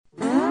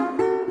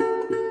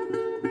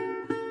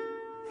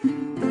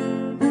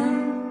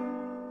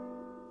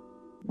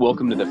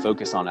Welcome to the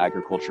Focus on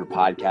Agriculture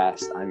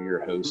podcast. I'm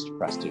your host,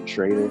 Preston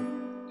Schrader.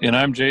 And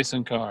I'm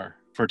Jason Carr.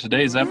 For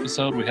today's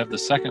episode, we have the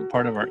second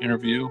part of our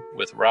interview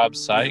with Rob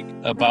Syke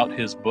about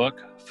his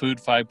book, Food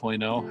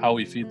 5.0, How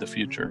We Feed the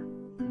Future.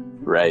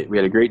 Right. We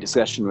had a great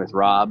discussion with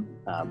Rob.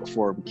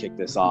 Before we kick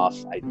this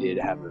off, I did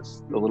have a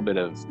little bit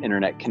of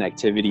internet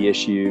connectivity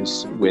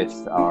issues with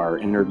our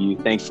interview.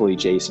 Thankfully,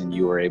 Jason,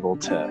 you were able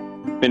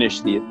to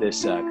finish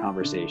this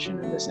conversation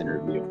and this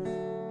interview.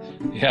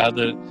 Yeah,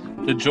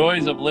 the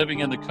joys of living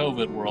in the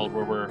COVID world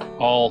where we're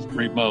all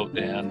remote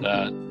and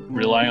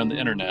rely on the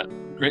internet.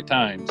 Great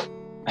times.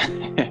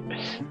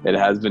 It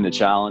has been a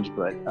challenge,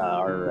 but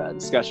our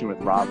discussion with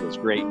Rob was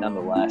great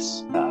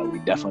nonetheless. We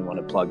definitely want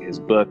to plug his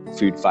book,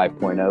 Food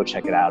 5.0.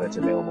 Check it out. It's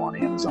available on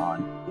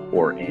Amazon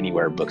or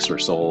anywhere books are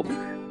sold.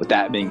 With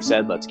that being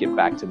said, let's get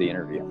back to the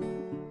interview.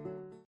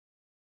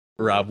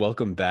 Rob,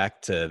 welcome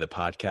back to the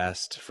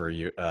podcast for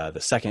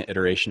the second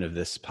iteration of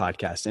this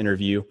podcast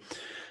interview.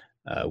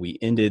 We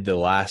ended the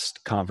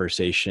last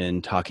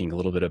conversation talking a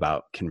little bit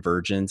about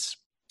convergence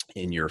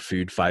in your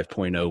Food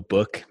 5.0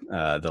 book,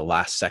 the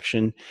last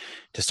section.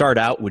 To start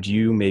out, would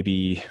you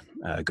maybe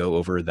go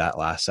over that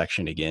last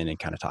section again and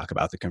kind of talk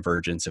about the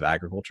convergence of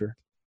agriculture?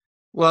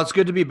 Well, it's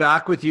good to be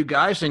back with you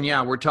guys. And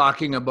yeah, we're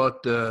talking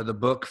about the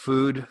book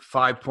Food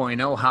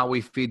 5.0, How We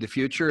Feed the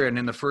Future. And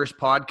in the first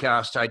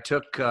podcast, I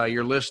took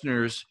your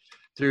listeners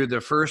through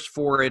the first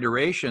four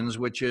iterations,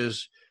 which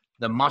is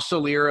the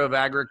muscle era of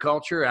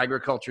agriculture,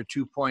 agriculture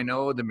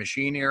 2.0, the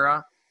machine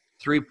era,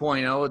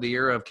 3.0, the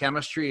era of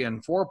chemistry,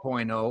 and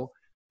 4.0,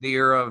 the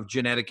era of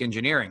genetic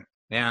engineering.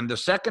 And the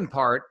second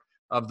part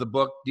of the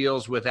book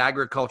deals with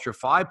agriculture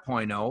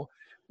 5.0,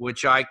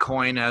 which I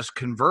coin as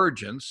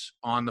convergence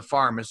on the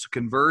farm. It's a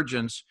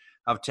convergence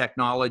of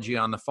technology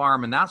on the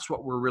farm, and that's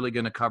what we're really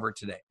going to cover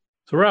today.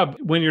 So Rob,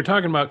 when you're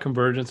talking about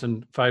convergence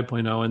in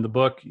 5.0, in the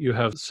book, you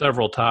have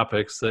several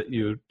topics that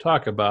you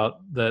talk about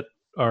that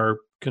are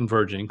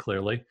converging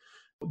clearly.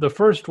 The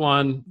first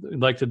one I'd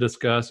like to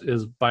discuss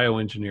is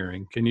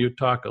bioengineering. Can you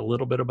talk a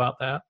little bit about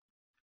that?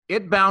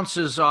 It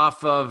bounces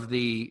off of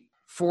the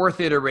fourth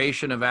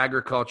iteration of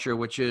agriculture,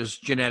 which is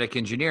genetic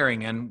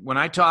engineering. And when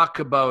I talk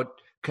about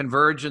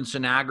convergence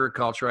in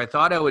agriculture, I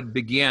thought I would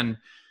begin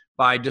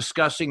by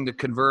discussing the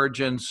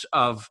convergence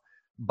of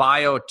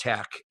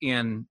biotech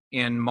in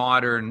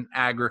modern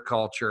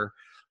agriculture.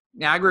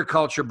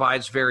 Agriculture, by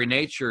its very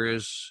nature,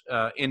 is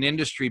an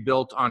industry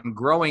built on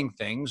growing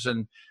things,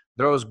 and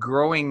those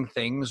growing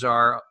things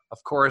are,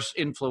 of course,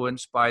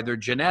 influenced by their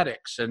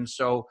genetics. And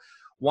so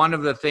one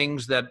of the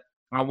things that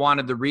I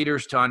wanted the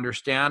readers to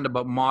understand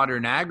about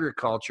modern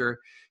agriculture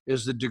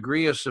is the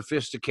degree of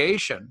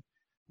sophistication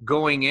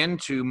going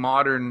into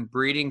modern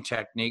breeding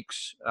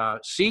techniques,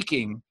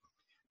 seeking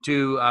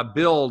to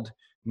build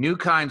new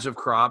kinds of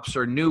crops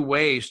or new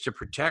ways to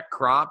protect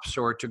crops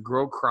or to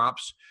grow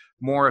crops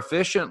more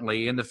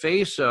efficiently in the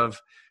face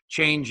of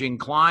changing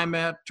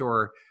climate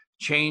or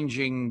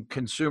changing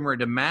consumer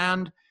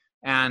demand,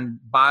 and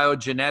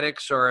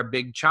biogenetics are a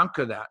big chunk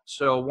of that.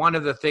 So one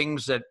of the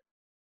things that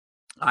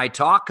I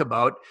talk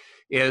about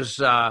is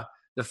the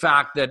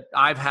fact that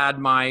I've had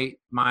my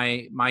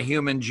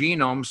human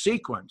genome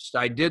sequenced.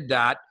 I did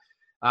that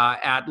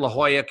at La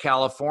Jolla,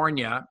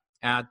 California,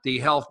 at the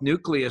Health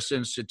Nucleus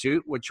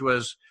Institute, which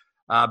was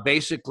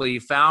basically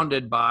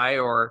founded by,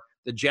 or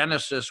the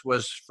genesis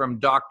was from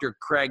Dr.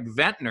 Craig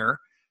Ventner,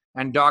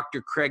 and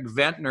Dr. Craig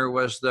Ventner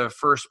was the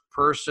first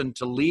person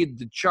to lead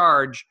the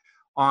charge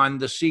on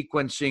the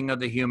sequencing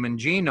of the human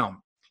genome.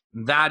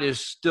 That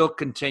is still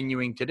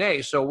continuing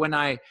today. So when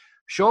I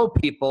show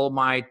people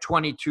my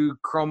 22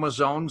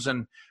 chromosomes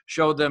and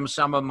show them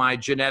some of my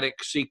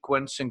genetic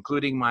sequence,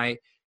 including my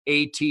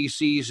A, T,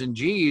 C's, and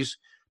G's,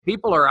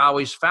 people are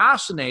always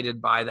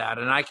fascinated by that.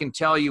 And I can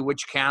tell you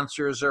which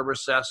cancers are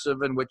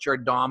recessive and which are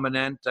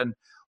dominant, and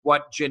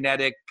what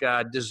genetic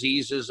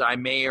diseases I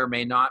may or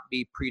may not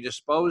be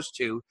predisposed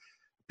to.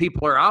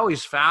 People are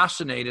always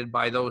fascinated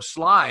by those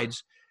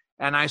slides.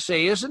 And I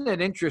say, isn't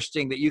it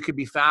interesting that you could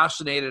be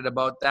fascinated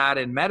about that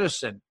in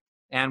medicine?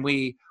 And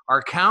we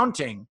are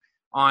counting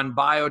on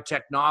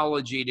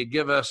biotechnology to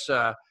give us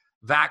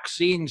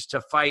vaccines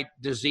to fight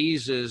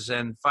diseases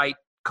and fight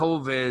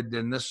COVID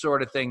and this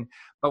sort of thing.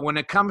 But when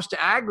it comes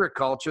to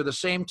agriculture, the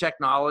same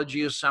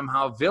technology is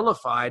somehow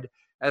vilified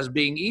as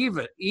being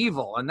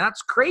evil. And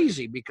that's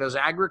crazy, because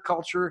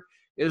agriculture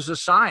is a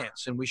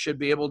science, and we should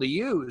be able to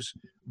use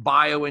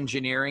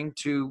bioengineering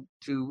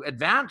to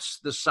advance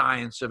the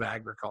science of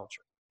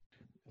agriculture.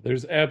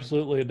 There's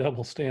absolutely a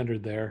double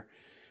standard there.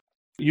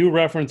 You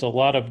reference a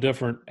lot of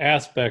different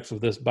aspects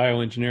of this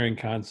bioengineering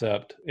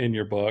concept in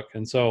your book.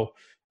 And so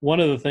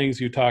one of the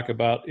things you talk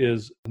about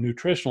is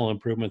nutritional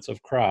improvements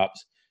of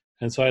crops.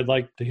 And so I'd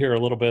like to hear a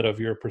little bit of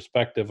your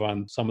perspective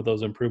on some of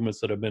those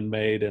improvements that have been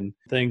made and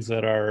things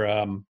that are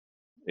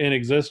in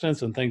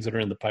existence and things that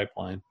are in the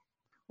pipeline.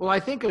 Well, I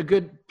think a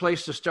good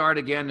place to start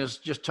again is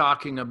just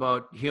talking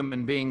about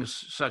human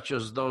beings such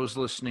as those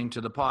listening to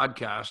the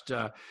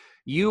podcast.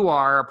 You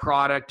are a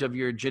product of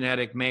your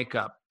genetic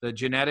makeup. The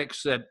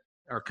genetics that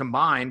are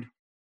combined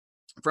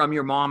from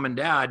your mom and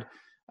dad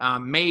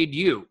made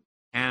you.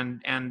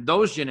 And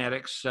those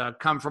genetics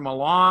come from a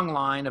long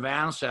line of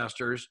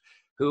ancestors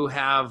who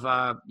have,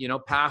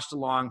 passed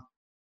along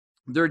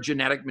their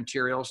genetic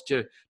materials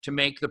to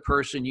make the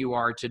person you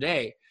are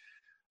today.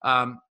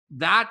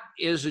 That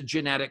is a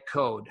genetic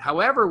code.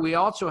 However, we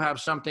also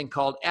have something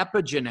called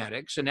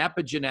epigenetics, and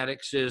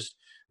epigenetics is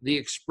the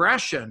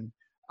expression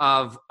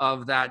of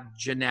that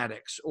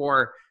genetics.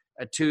 Or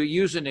to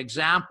use an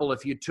example,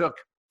 if you took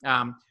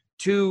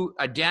two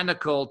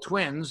identical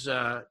twins,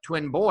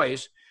 twin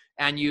boys,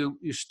 and you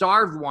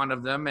starved one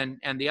of them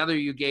and the other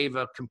you gave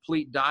a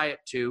complete diet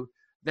to,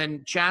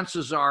 then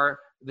chances are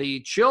the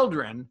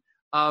children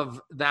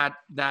of that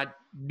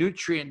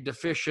nutrient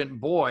deficient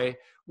boy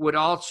would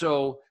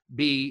also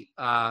be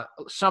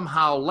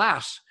somehow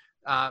less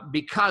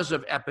because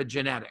of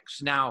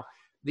epigenetics. Now,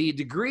 the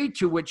degree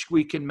to which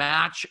we can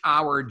match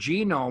our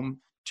genome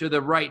to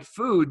the right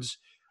foods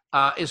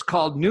is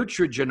called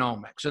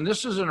nutrigenomics. And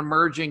this is an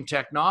emerging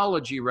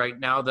technology right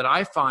now that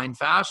I find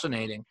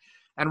fascinating.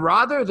 And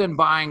rather than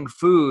buying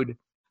food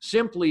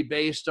simply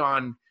based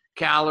on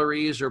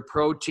calories or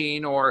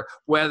protein or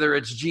whether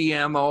it's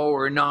GMO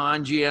or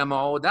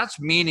non-GMO, that's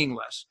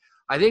meaningless.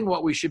 I think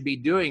what we should be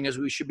doing is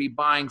we should be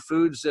buying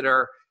foods that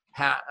are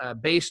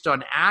based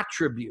on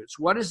attributes.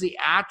 What is the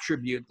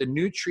attribute, the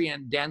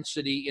nutrient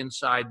density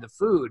inside the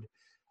food?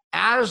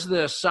 As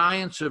the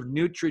science of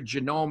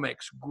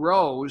nutrigenomics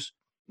grows,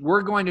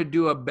 we're going to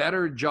do a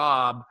better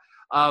job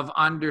of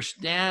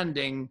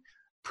understanding,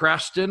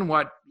 Preston,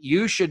 what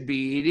you should be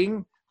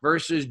eating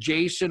versus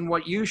Jason,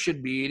 what you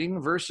should be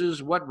eating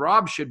versus what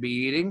Rob should be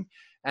eating.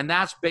 And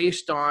that's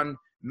based on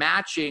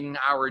matching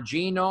our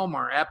genome,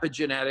 our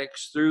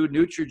epigenetics through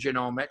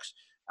nutrigenomics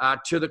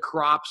to the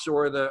crops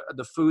or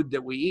the food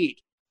that we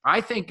eat.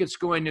 I think it's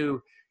going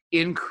to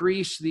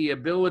increase the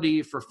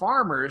ability for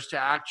farmers to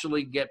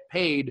actually get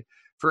paid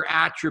for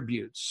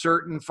attributes.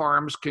 Certain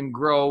farms can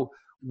grow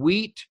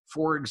wheat,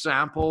 for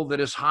example, that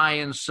is high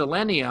in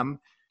selenium,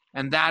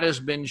 and that has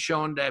been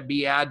shown to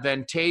be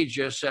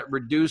advantageous at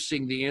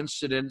reducing the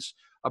incidence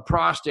of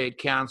prostate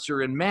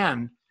cancer in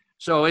men.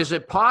 So is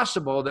it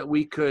possible that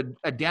we could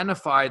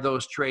identify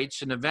those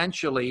traits and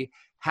eventually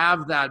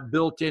have that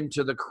built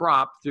into the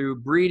crop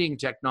through breeding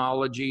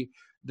technology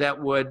that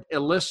would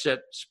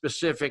elicit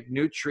specific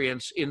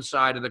nutrients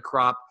inside of the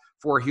crop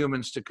for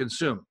humans to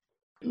consume?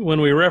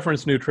 When we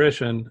reference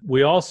nutrition,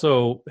 we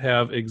also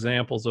have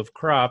examples of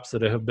crops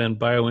that have been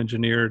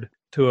bioengineered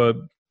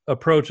to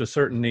approach a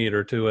certain need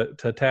or to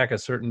attack a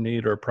certain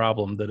need or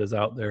problem that is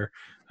out there.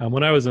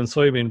 When I was in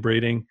soybean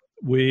breeding,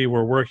 we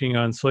were working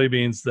on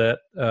soybeans that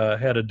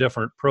had a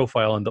different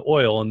profile in the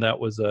oil, and that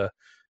was a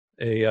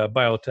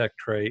biotech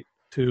trait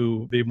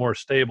to be more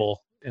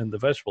stable in the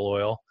vegetable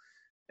oil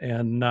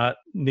and not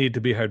need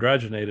to be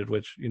hydrogenated,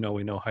 which, we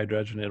know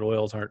hydrogenated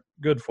oils aren't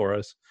good for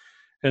us.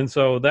 And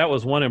so that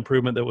was one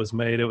improvement that was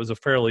made. It was a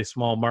fairly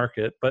small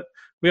market, but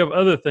we have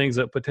other things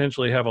that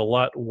potentially have a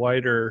lot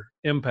wider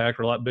impact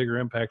or a lot bigger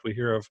impact. We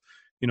hear of,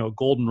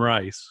 golden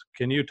rice.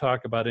 Can you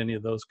talk about any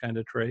of those kind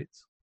of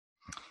traits?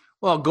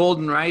 Well,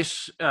 golden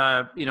rice,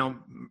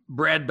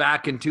 bred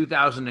back in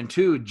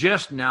 2002,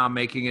 just now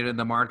making it in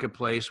the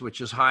marketplace,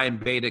 which is high in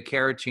beta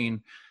carotene,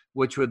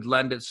 which would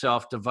lend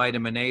itself to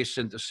vitamin A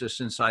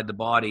synthesis inside the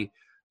body.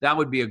 That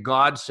would be a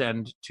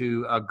godsend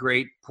to a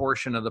great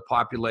portion of the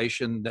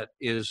population that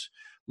is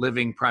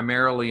living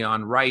primarily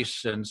on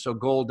rice. And so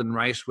golden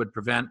rice would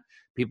prevent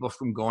people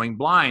from going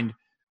blind.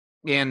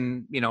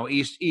 In,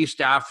 East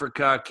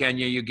Africa,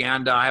 Kenya,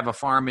 Uganda, I have a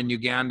farm in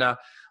Uganda.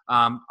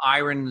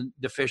 Iron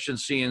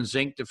deficiency and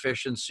zinc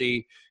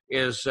deficiency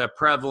is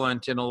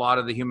prevalent in a lot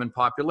of the human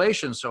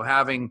population. So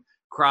having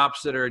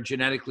crops that are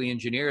genetically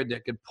engineered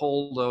that could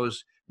pull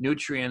those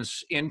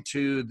nutrients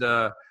into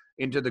the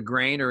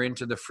grain or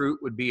into the fruit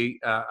would be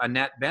a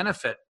net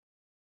benefit.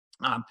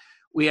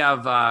 We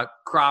have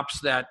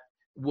crops that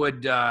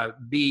would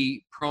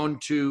be prone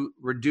to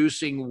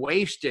reducing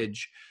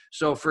wastage.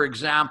 So, for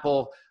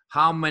example,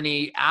 how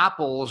many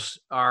apples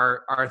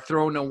are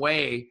thrown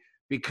away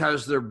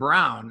because they're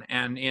brown?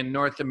 And in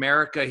North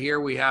America here,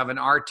 we have an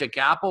Arctic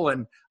apple,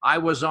 and I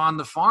was on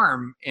the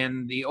farm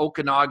in the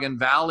Okanagan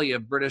Valley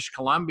of British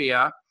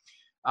Columbia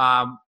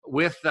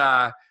with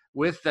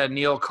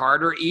Neil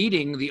Carter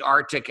eating the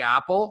Arctic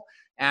apple,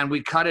 and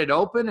we cut it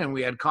open and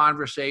we had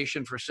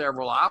conversation for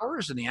several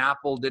hours, and the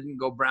apple didn't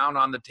go brown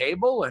on the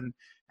table, and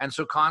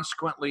so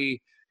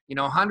consequently,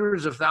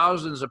 hundreds of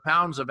thousands of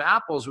pounds of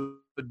apples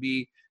would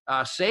be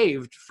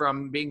saved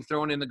from being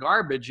thrown in the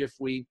garbage if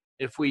we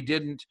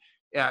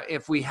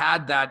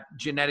had that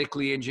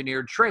genetically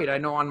engineered trait. I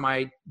know on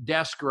my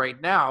desk right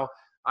now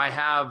I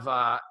have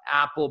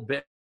apple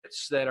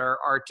bits that are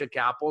Arctic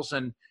apples,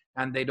 and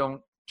they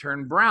don't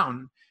turn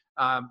brown.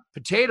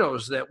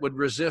 Potatoes that would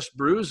resist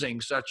bruising,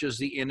 such as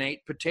the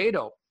innate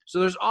potato. So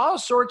there's all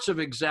sorts of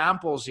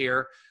examples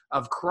here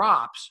of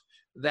crops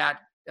that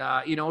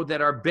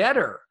that are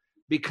better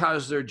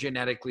because they're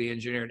genetically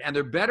engineered, and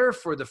they're better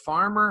for the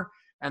farmer,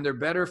 and they're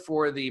better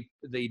for the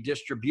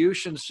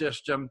distribution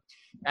system,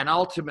 and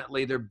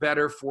ultimately they're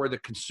better for the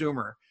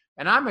consumer.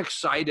 And I'm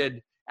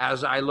excited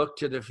as I look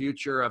to the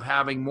future of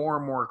having more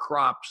and more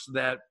crops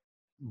that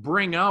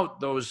bring out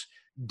those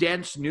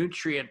dense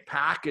nutrient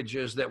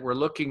packages that we're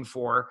looking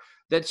for,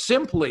 that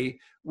simply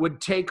would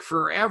take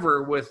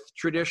forever with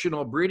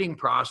traditional breeding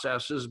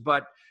processes.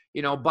 But,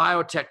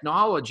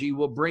 biotechnology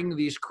will bring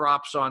these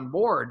crops on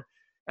board.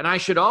 And I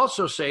should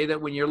also say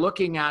that when you're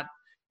looking at,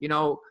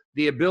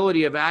 the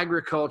ability of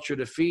agriculture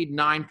to feed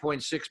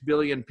 9.6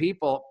 billion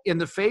people in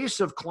the face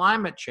of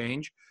climate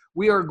change,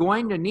 we are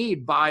going to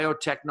need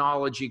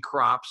biotechnology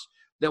crops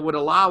that would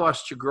allow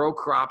us to grow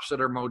crops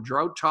that are more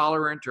drought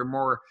tolerant or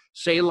more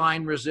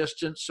saline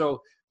resistant.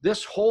 So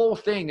this whole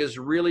thing is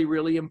really,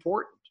 really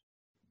important.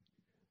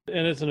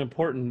 And it's an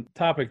important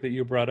topic that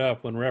you brought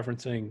up when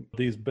referencing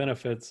these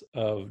benefits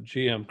of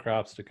GM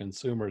crops to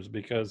consumers,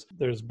 because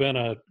there's been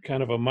a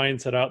kind of a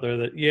mindset out there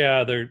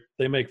that,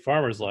 they make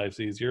farmers'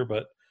 lives easier,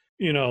 but,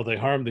 they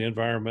harm the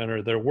environment,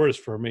 or they're worse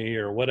for me,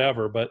 or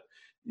whatever. But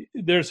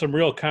there's some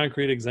real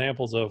concrete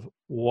examples of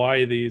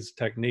why these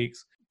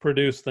techniques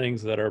produce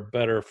things that are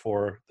better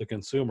for the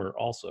consumer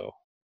also.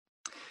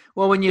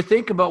 Well, when you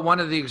think about one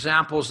of the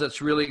examples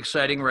that's really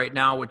exciting right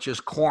now, which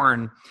is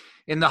corn,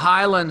 in the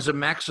highlands of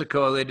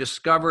Mexico, they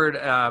discovered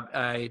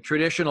a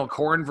traditional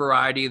corn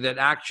variety that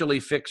actually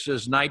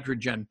fixes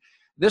nitrogen.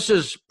 This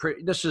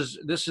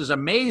is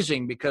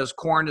amazing, because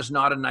corn is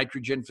not a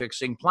nitrogen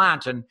fixing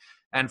plant,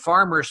 and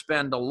farmers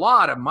spend a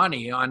lot of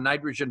money on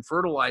nitrogen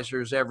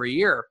fertilizers every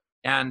year.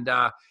 And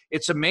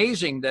it's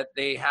amazing that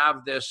they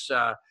have this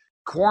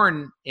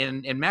corn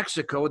in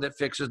Mexico that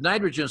fixes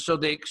nitrogen. So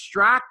they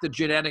extract the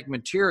genetic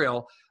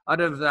material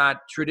out of that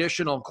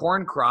traditional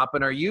corn crop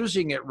and are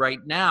using it right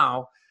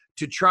now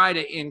to try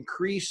to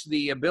increase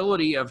the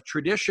ability of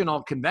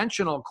traditional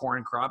conventional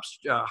corn crops,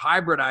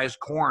 hybridized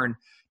corn,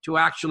 to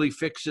actually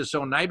fix its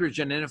own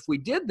nitrogen. And if we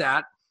did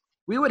that,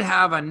 we would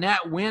have a net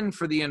win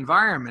for the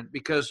environment,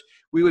 because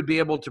we would be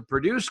able to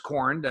produce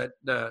corn that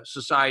the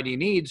society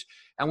needs,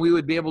 and we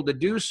would be able to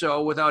do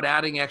so without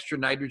adding extra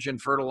nitrogen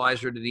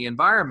fertilizer to the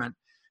environment.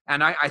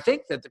 And I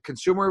think that the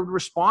consumer would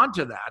respond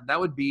to that. That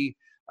would be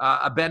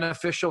a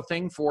beneficial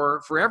thing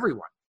for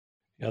everyone.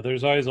 Yeah,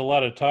 there's always a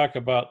lot of talk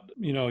about,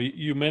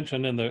 you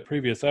mentioned in the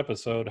previous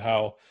episode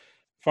how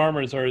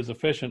farmers are as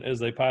efficient as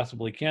they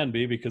possibly can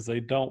be because they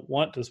don't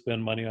want to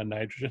spend money on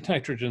nitrogen.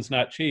 Nitrogen's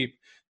not cheap.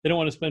 They don't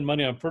want to spend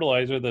money on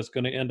fertilizer that's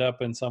going to end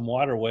up in some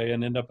waterway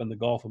and end up in the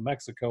Gulf of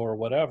Mexico or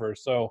whatever.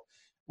 So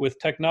with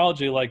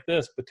technology like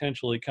this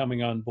potentially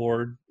coming on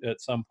board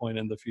at some point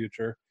in the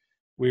future,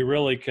 we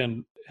really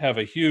can have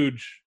a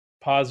huge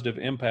positive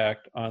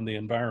impact on the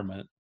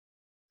environment.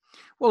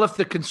 Well, if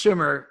the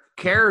consumer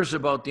cares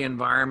about the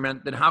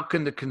environment, then how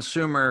can the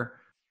consumer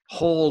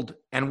hold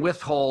and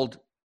withhold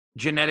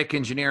genetic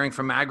engineering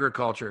from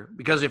agriculture?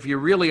 Because if you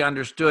really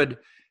understood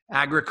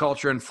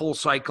agriculture and full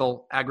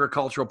cycle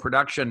agricultural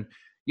production,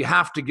 you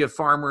have to give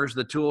farmers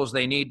the tools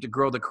they need to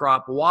grow the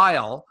crop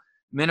while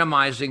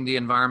minimizing the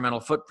environmental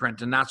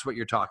footprint. And that's what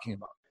you're talking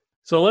about.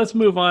 So let's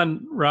move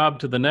on, Rob,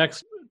 to the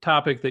next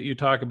topic that you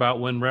talk about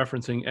when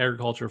referencing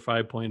Agriculture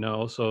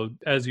 5.0. So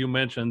as you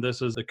mentioned,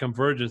 this is a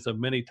convergence of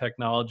many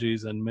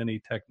technologies and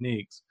many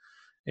techniques.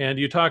 And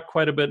you talk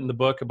quite a bit in the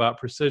book about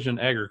precision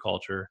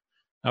agriculture.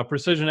 Now,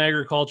 precision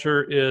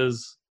agriculture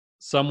is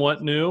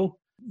somewhat new.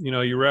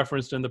 You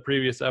referenced in the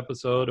previous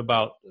episode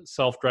about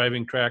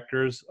self-driving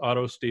tractors,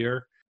 auto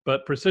steer,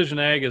 but precision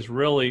ag is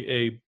really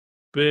a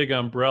big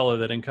umbrella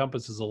that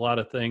encompasses a lot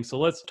of things. So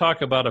let's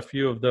talk about a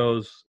few of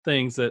those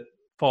things that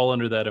fall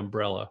under that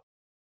umbrella.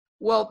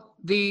 Well,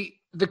 the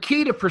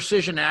key to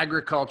precision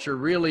agriculture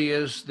really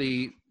is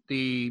the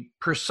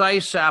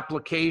precise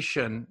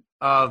application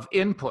of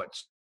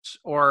inputs,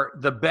 or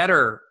the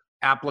better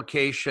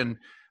application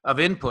of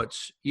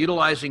inputs,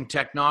 utilizing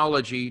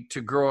technology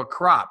to grow a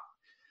crop.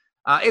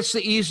 It's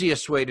the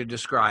easiest way to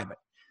describe it.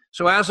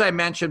 So as I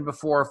mentioned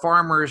before,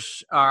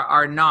 farmers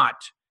are not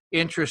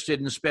interested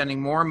in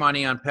spending more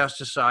money on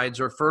pesticides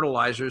or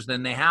fertilizers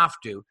than they have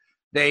to.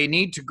 They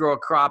need to grow a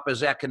crop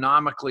as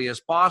economically as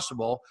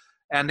possible,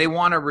 and they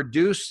want to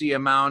reduce the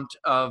amount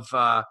of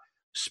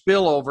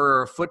spillover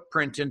or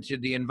footprint into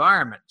the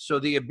environment. So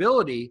the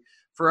ability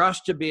for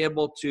us to be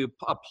able to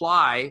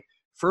apply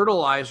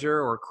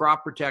fertilizer or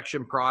crop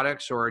protection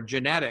products or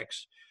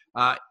genetics,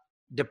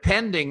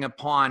 depending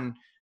upon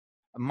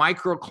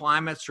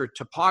microclimates or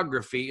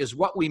topography, is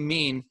what we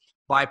mean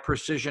by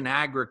precision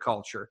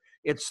agriculture.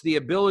 It's the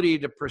ability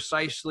to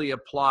precisely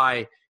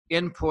apply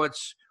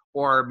inputs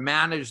or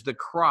manage the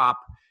crop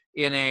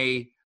in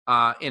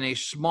a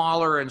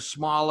smaller and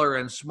smaller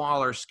and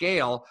smaller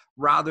scale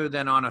rather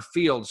than on a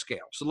field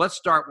scale. So let's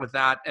start with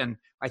that, and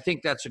I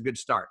think that's a good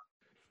start.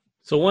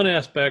 So one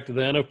aspect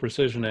then of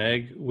precision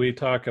ag, we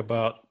talk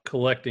about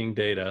collecting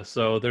data.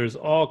 So there's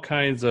all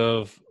kinds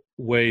of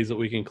ways that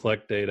we can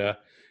collect data.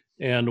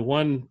 And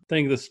one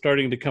thing that's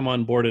starting to come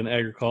on board in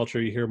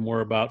agriculture, you hear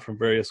more about from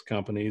various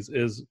companies,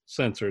 is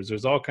sensors.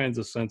 There's all kinds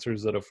of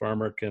sensors that a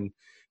farmer can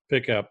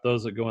pick up.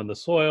 Those that go in the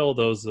soil,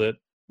 those that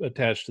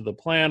attach to the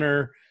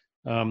planter.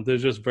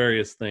 There's just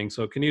various things.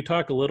 So can you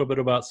talk a little bit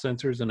about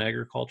sensors in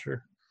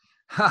agriculture?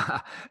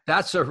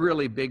 That's a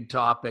really big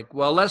topic.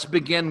 Well, let's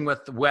begin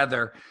with the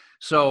weather.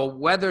 So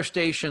weather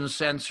station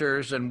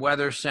sensors and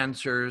weather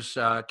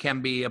sensors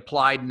can be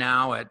applied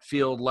now at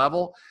field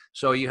level.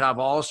 So you have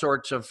all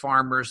sorts of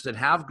farmers that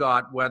have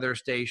got weather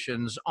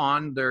stations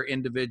on their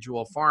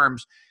individual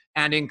farms.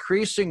 And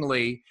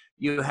increasingly,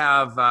 you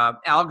have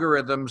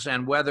algorithms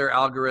and weather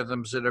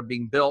algorithms that are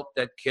being built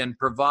that can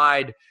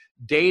provide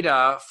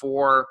data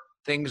for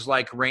things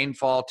like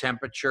rainfall,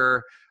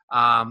 temperature,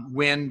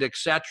 wind,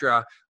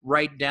 etc.,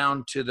 right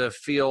down to the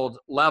field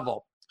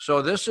level.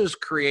 So this is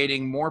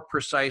creating more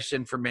precise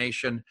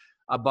information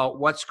about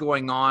what's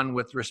going on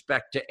with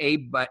respect to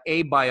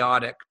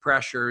abiotic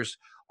pressures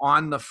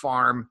on the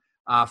farm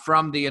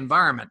from the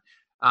environment.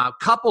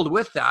 Coupled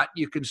with that,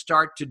 you can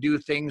start to do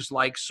things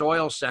like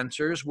soil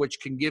sensors, which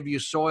can give you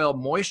soil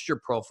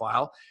moisture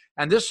profile.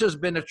 And this has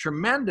been a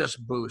tremendous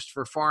boost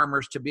for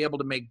farmers to be able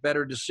to make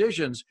better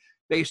decisions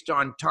based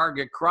on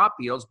target crop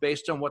yields,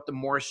 based on what the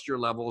moisture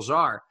levels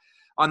are.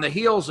 On the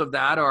heels of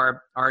that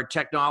are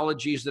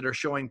technologies that are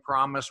showing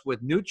promise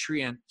with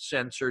nutrient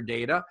sensor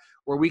data,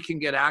 where we can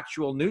get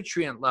actual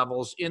nutrient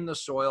levels in the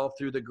soil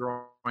through the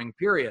growing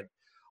period.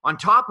 On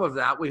top of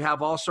that, we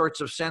have all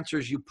sorts of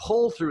sensors you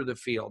pull through the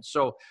field.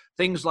 So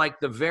things like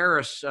the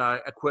Verus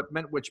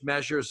equipment, which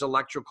measures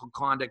electrical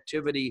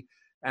conductivity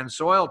and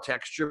soil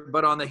texture.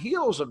 But on the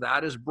heels of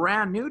that is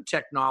brand new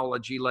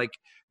technology like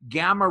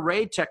gamma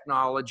ray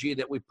technology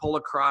that we pull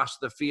across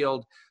the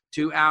field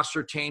to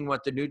ascertain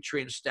what the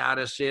nutrient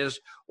status is,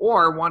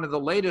 or one of the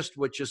latest,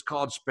 which is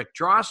called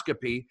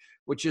spectroscopy,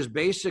 which is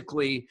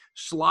basically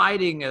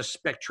sliding a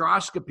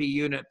spectroscopy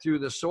unit through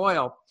the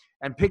soil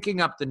and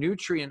picking up the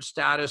nutrient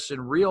status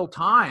in real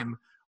time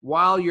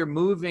while you're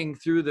moving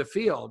through the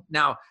field.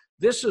 Now,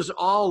 this is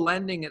all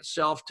lending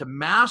itself to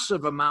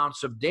massive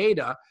amounts of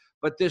data,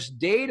 but this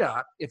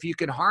data, if you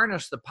can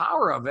harness the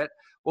power of it,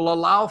 will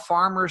allow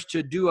farmers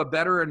to do a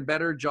better and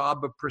better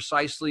job of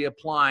precisely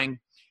applying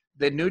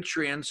the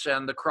nutrients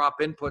and the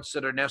crop inputs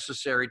that are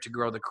necessary to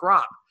grow the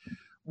crop.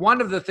 One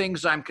of the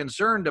things I'm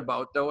concerned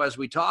about, though, as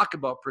we talk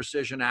about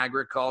precision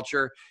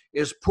agriculture,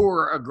 is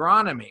poor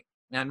agronomy.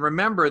 And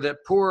remember that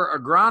poor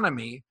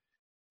agronomy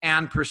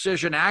and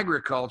precision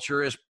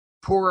agriculture is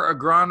poor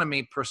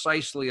agronomy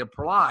precisely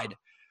applied.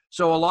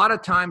 So a lot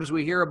of times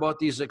we hear about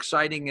these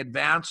exciting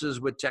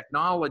advances with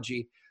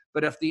technology,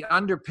 but if the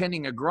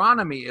underpinning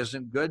agronomy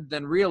isn't good,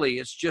 then really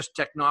it's just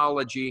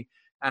technology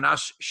and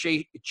us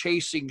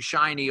chasing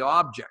shiny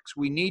objects.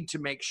 We need to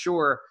make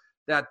sure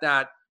that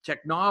that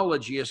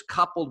technology is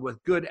coupled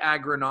with good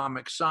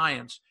agronomic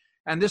science.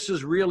 And this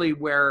is really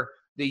where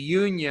the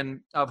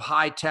union of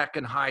high tech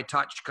and high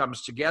touch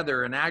comes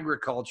together in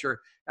agriculture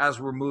as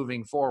we're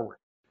moving forward.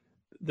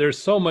 There's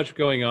so much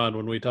going on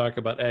when we talk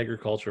about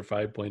agriculture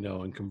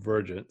 5.0 and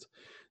convergence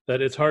that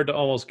it's hard to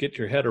almost get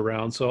your head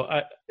around. So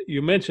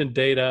you mentioned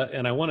data,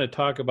 and I want to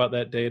talk about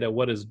that data,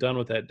 what is done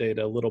with that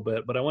data a little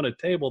bit, but I want to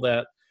table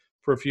that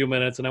for a few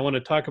minutes, and I want to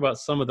talk about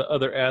some of the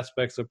other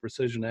aspects of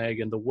precision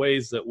ag and the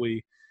ways that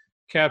we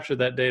capture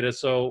that data.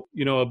 So,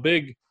 a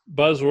big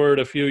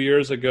buzzword a few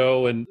years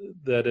ago and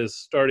that is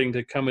starting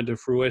to come into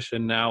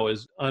fruition now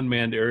is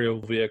unmanned aerial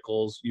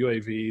vehicles,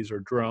 UAVs or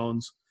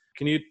drones.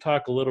 Can you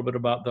talk a little bit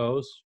about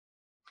those?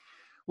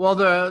 Well,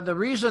 the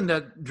reason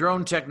that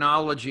drone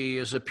technology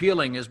is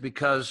appealing is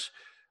because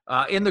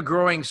in the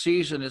growing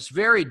season, it's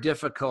very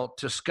difficult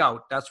to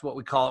scout. That's what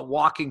we call it,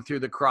 walking through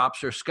the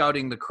crops or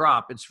scouting the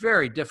crop. It's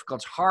very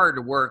difficult. It's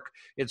hard work.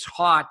 It's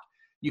hot.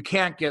 You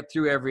can't get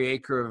through every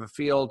acre of a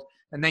field,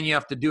 and then you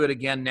have to do it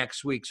again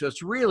next week. So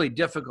it's really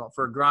difficult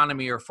for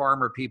agronomy or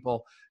farmer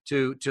people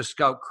to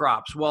scout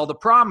crops. Well, the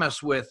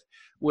promise with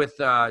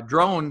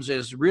drones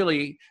is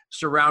really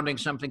surrounding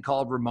something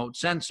called remote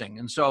sensing.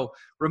 And so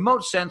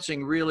remote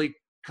sensing really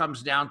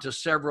comes down to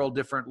several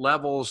different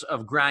levels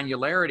of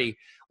granularity.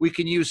 We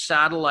can use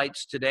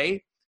satellites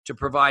today to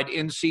provide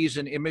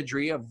in-season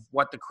imagery of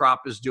what the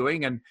crop is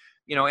doing, and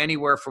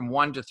anywhere from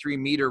 1 to 3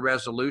 meter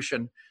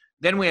resolution.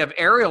 Then we have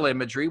aerial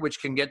imagery,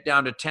 which can get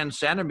down to 10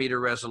 centimeter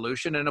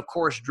resolution, and of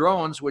course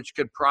drones, which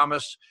could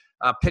promise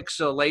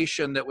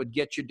pixelation that would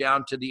get you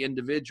down to the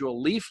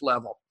individual leaf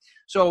level.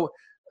 So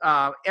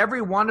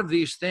every one of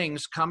these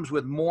things comes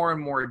with more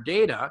and more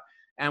data.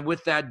 And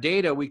with that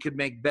data, we could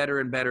make better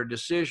and better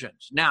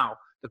decisions. Now,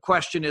 the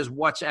question is,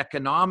 what's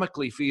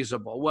economically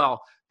feasible?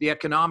 Well, the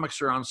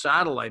economics around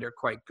satellite are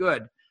quite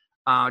good.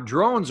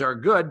 Drones are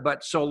good,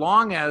 but so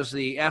long as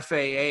the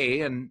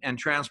FAA and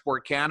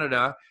Transport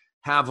Canada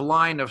have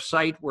line of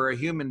sight where a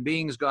human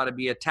being's got to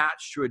be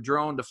attached to a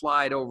drone to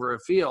fly it over a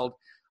field,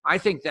 I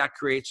think that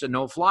creates a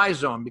no-fly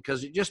zone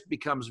because it just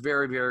becomes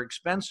very, very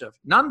expensive.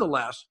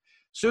 Nonetheless,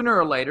 sooner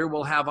or later,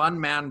 we'll have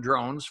unmanned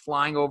drones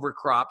flying over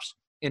crops,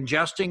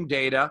 ingesting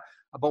data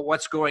about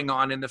what's going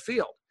on in the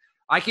field.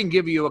 I can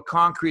give you a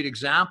concrete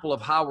example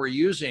of how we're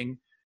using,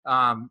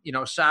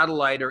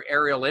 satellite or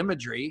aerial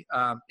imagery.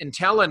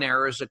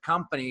 Intellinair is a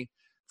company,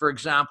 for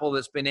example,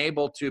 that's been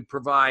able to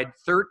provide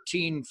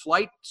 13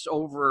 flights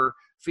over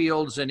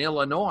fields in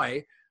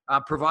Illinois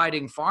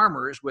providing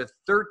farmers with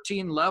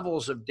 13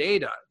 levels of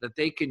data that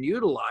they can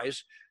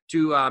utilize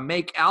to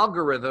make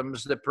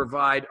algorithms that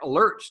provide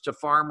alerts to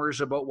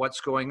farmers about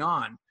what's going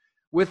on.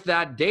 With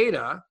that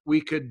data,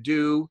 we could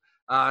do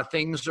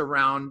things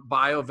around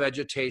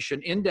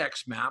biovegetation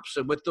index maps.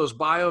 And with those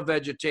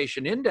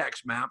biovegetation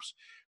index maps,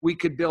 we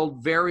could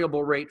build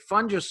variable rate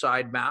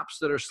fungicide maps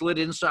that are slid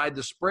inside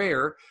the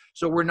sprayer.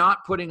 So we're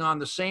not putting on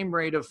the same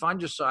rate of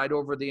fungicide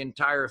over the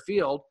entire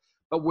field,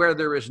 but where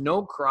there is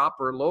no crop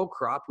or low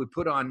crop, we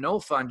put on no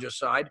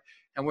fungicide.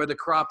 And where the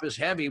crop is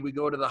heavy, we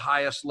go to the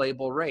highest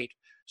label rate.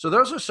 So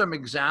those are some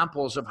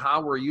examples of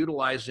how we're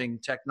utilizing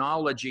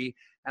technology,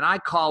 and I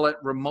call it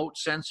remote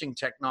sensing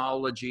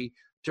technology,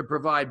 to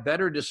provide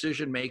better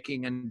decision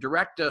making and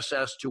direct us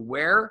as to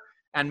where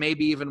and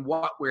maybe even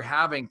what we're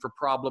having for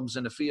problems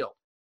in the field.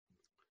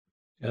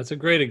 That's a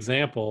great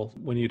example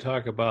when you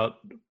talk about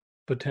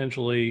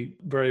potentially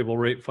variable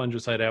rate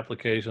fungicide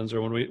applications,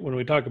 or when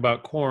we talk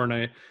about corn.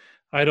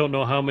 I don't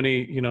know how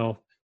many,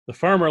 the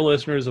farmer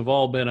listeners have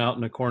all been out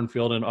in a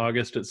cornfield in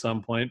August at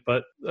some point,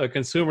 but a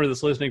consumer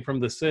that's listening from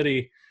the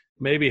city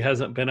maybe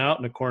hasn't been out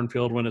in a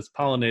cornfield when it's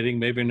pollinating,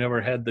 maybe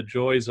never had the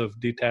joys of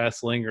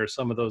detasseling or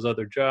some of those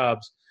other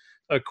jobs.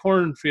 A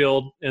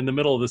cornfield in the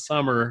middle of the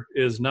summer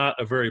is not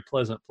a very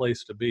pleasant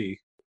place to be.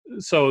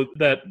 So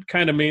that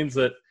kind of means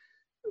that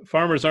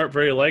farmers aren't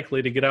very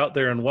likely to get out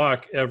there and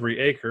walk every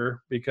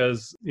acre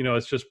because,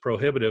 it's just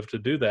prohibitive to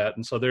do that.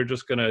 And so they're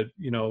just going to,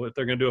 if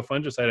they're going to do a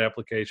fungicide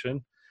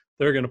application,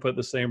 they're going to put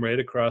the same rate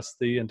across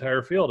the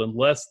entire field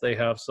unless they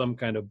have some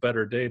kind of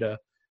better data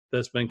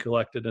that's been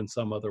collected in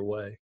some other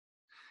way.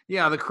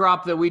 Yeah, the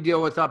crop that we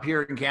deal with up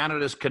here in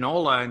Canada is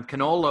canola. And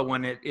canola,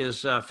 when it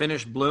is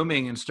finished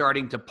blooming and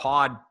starting to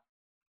pod,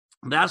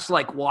 that's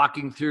like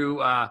walking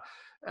through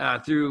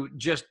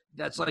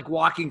that's like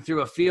walking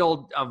through a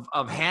field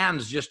of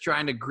hands just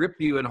trying to grip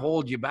you and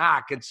hold you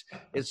back.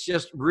 It's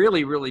just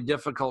really, really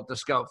difficult to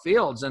scout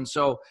fields. And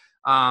so,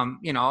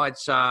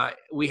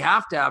 we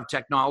have to have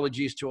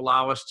technologies to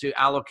allow us to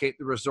allocate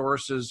the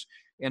resources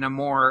in a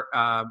more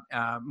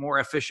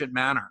efficient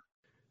manner.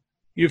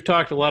 You've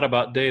talked a lot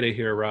about data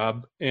here,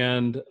 Rob,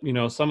 and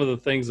some of the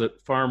things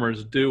that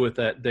farmers do with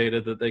that data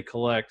that they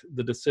collect,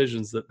 the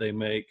decisions that they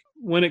make.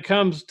 When it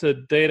comes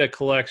to data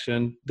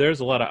collection, there's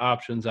a lot of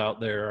options out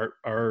there.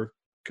 Our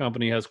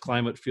company has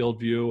Climate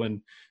Field View,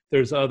 and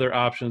there's other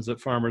options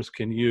that farmers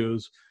can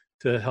use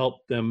to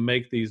help them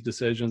make these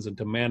decisions and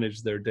to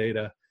manage their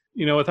data.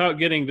 Without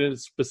getting to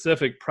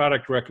specific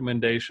product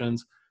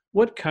recommendations,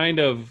 what kind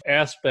of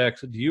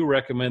aspects do you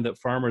recommend that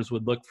farmers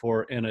would look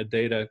for in a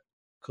data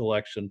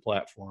collection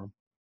platform?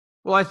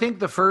 Well, I think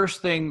the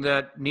first thing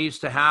that needs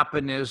to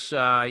happen is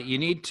you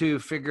need to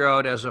figure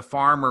out as a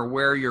farmer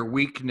where your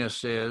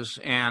weakness is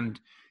and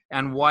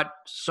what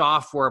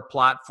software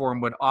platform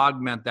would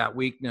augment that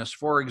weakness.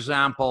 For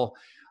example,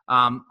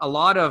 a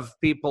lot of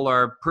people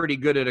are pretty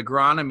good at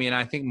agronomy, and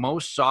I think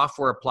most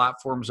software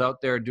platforms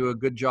out there do a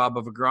good job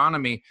of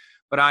agronomy.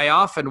 But I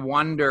often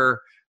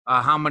wonder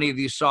how many of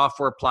these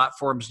software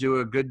platforms do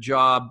a good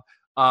job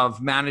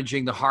of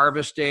managing the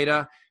harvest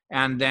data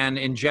and then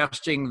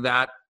ingesting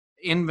that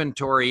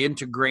inventory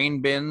into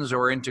grain bins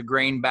or into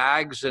grain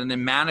bags, and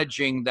then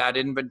managing that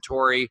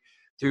inventory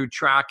through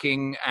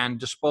tracking and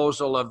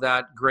disposal of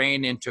that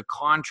grain into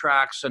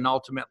contracts, and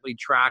ultimately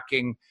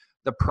tracking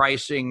the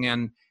pricing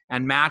and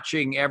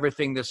matching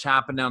everything that's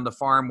happening on the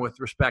farm with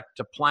respect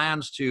to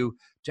plans to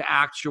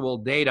actual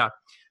data.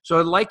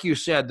 So like you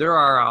said, there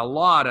are a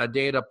lot of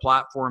data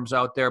platforms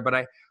out there,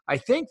 but I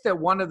think that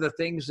one of the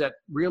things that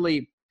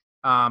really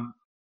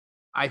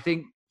I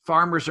think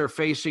farmers are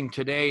facing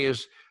today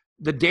is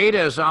the data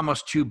is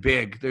almost too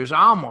big. There's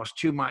almost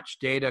too much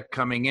data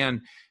coming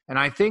in. And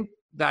I think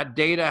that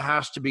data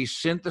has to be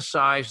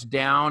synthesized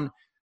down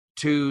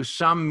to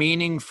some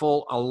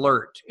meaningful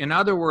alert. In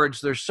other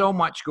words, there's so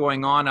much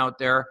going on out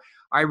there.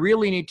 I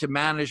really need to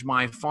manage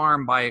my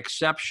farm by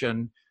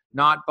exception,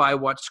 not by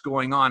what's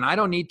going on. I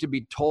don't need to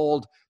be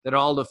told that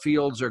all the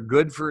fields are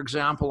good, for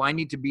example. I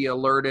need to be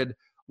alerted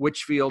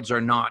which fields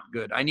are not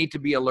good. I need to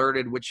be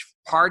alerted which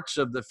parts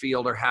of the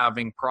field are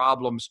having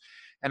problems.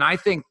 And I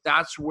think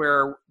that's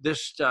where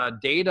this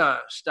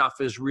data stuff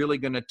is really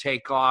going to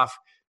take off,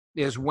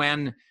 is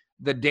when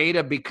the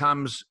data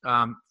becomes,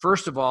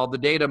 first of all, the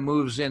data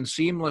moves in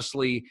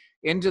seamlessly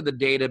into the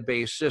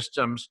database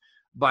systems,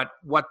 but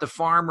what the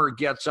farmer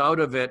gets out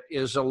of it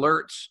is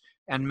alerts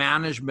and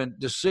management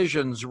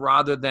decisions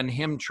rather than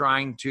him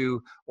trying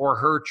to, or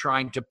her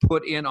trying to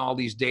put in all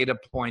these data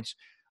points.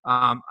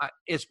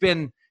 It's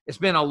been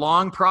a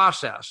long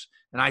process,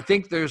 and I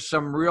think there's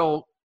some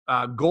real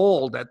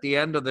gold at the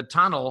end of the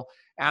tunnel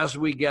as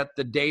we get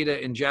the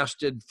data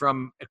ingested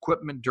from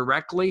equipment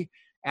directly,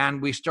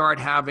 and we start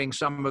having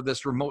some of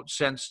this remote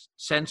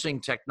sensing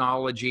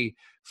technology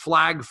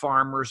flag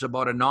farmers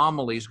about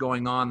anomalies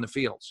going on in the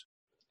fields.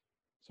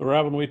 So,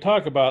 Rob, when we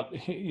talk about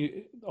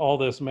all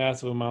this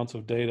massive amounts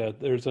of data,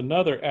 there's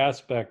another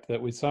aspect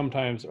that we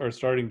sometimes are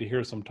starting to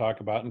hear some talk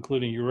about,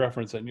 including you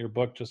reference it in your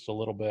book just a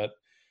little bit,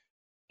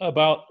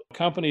 about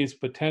companies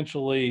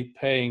potentially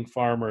paying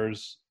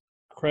farmers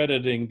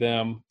crediting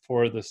them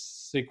for the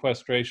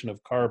sequestration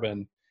of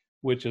carbon,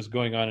 which is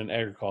going on in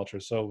agriculture.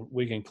 So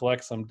we can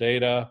collect some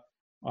data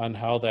on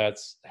how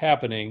that's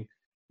happening.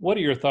 What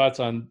are your thoughts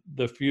on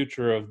the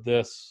future of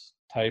this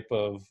type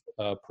of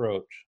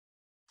approach?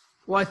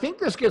 Well, I think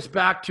this gets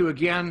back to,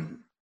 again,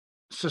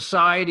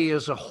 society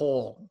as a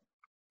whole.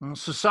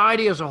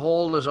 Society as a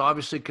whole is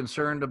obviously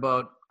concerned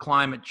about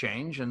climate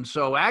change, and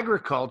so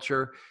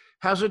agriculture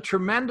has a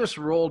tremendous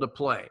role to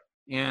play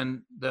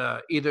in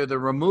either the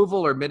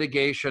removal or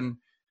mitigation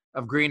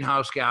of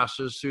greenhouse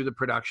gases through the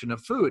production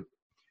of food.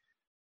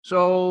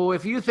 So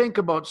if you think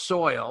about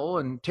soil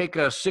and take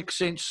a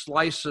 6-inch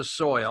slice of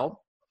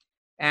soil,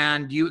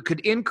 and you could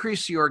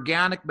increase the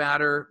organic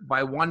matter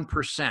by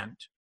 1%,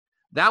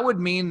 that would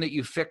mean that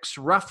you fix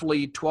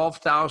roughly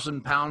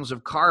 12,000 pounds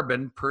of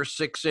carbon per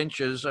 6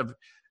 inches of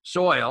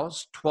soil,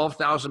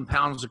 12,000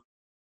 pounds of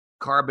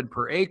carbon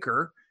per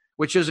acre,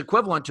 which is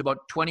equivalent to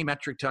about 20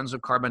 metric tons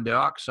of carbon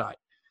dioxide.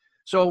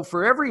 So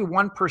for every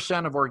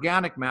 1% of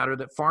organic matter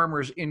that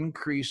farmers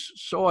increase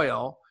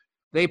soil,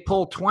 they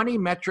pull 20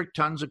 metric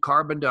tons of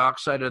carbon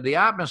dioxide out of the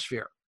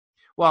atmosphere.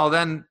 Well,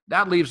 then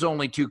that leaves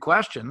only two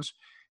questions.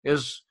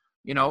 Is,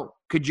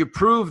 could you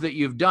prove that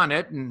you've done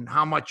it and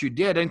how much you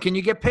did, and can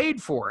you get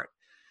paid for it?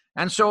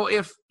 And so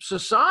if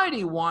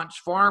society wants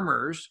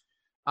farmers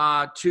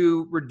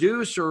to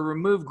reduce or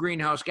remove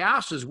greenhouse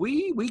gases,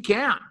 we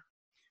can.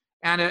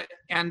 And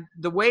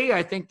the way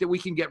I think that we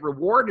can get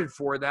rewarded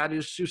for that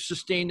is through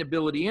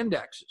sustainability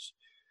indexes.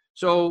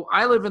 So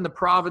I live in the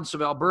province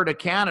of Alberta,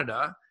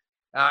 Canada.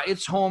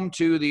 It's home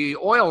to the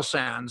oil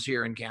sands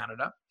here in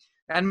Canada.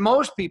 And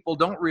most people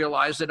don't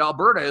realize that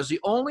Alberta is the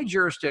only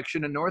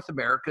jurisdiction in North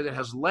America that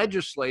has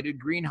legislated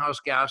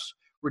greenhouse gas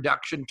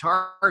reduction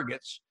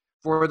targets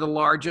for the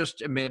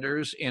largest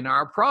emitters in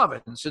our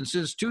province. And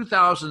since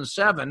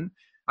 2007,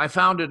 I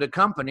founded a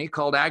company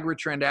called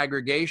AgriTrend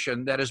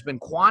Aggregation that has been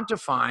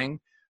quantifying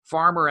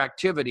farmer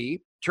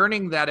activity,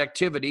 turning that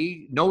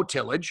activity, no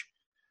tillage,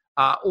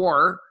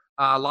 or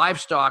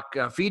livestock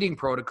feeding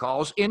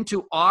protocols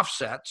into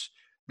offsets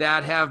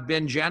that have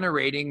been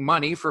generating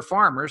money for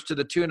farmers to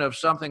the tune of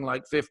something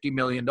like $50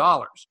 million.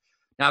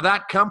 Now,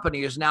 that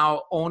company is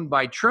now owned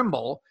by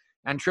Trimble,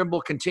 and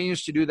Trimble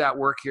continues to do that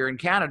work here in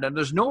Canada. And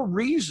there's no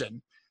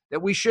reason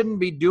that we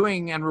shouldn't be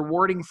doing and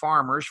rewarding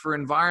farmers for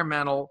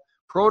environmental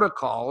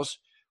protocols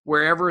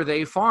wherever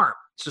they farm.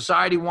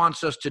 Society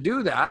wants us to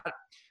do that,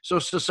 so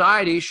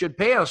society should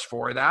pay us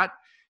for that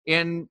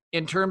in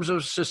terms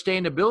of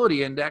sustainability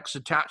index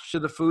attached to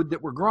the food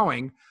that we're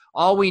growing.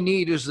 All we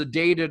need is the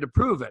data to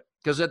prove it.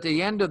 Because at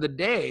the end of the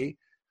day,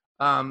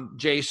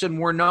 Jason,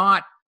 we're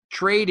not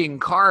trading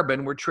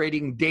carbon, we're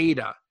trading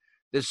data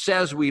that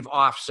says we've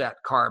offset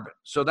carbon.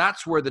 So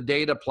that's where the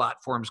data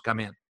platforms come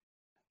in.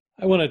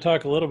 I want to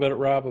talk a little bit,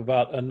 Rob,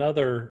 about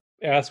another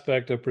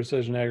aspect of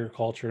precision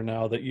agriculture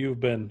now that you've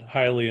been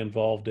highly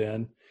involved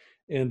in,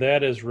 and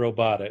that is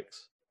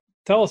robotics.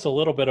 Tell us a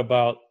little bit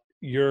about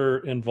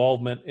your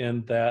involvement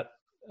in that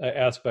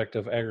aspect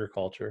of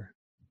agriculture.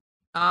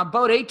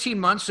 About 18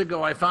 months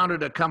ago, I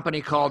founded a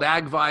company called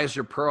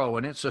AgVisor Pro,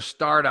 and it's a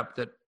startup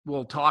that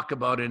we'll talk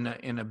about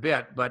in a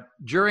bit. But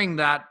during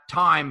that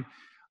time,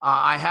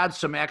 I had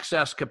some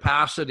excess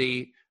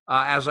capacity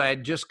as I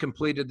had just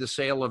completed the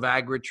sale of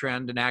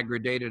AgriTrend and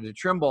AgriData to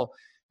Trimble.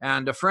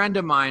 And a friend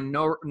of mine,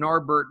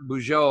 Norbert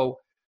Bugeaud,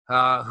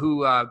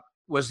 who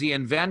was the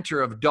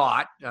inventor of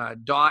DOT,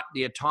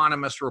 the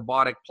autonomous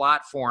robotic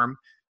platform.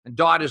 And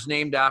DOT is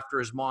named after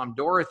his mom,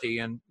 Dorothy,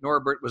 and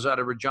Norbert was out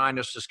of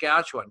Regina,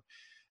 Saskatchewan.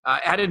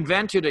 Had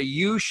invented a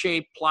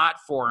U-shaped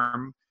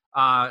platform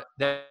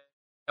that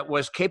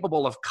was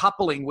capable of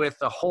coupling with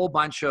a whole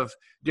bunch of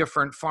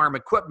different farm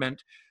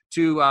equipment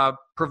to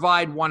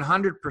provide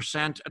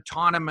 100%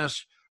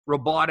 autonomous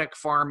robotic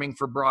farming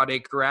for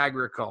broadacre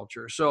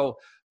agriculture. So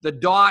the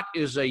DOT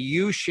is a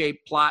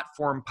U-shaped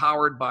platform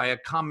powered by a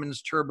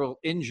Cummins turbo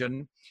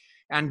engine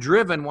and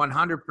driven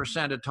 100%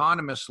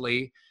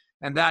 autonomously.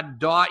 And that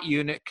DOT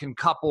unit can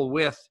couple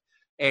with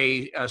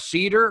a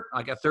seeder,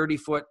 like a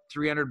 30-foot,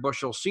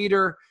 300-bushel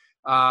seeder,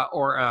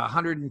 or a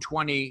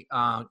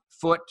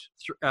 120-foot,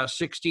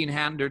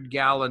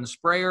 1,600-gallon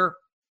sprayer,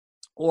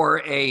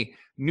 or a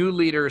new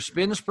liter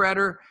spin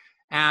spreader.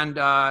 And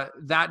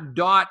that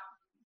DOT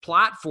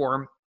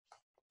platform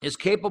is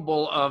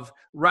capable of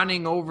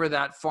running over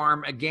that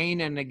farm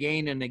again and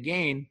again and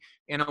again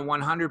in a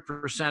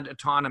 100%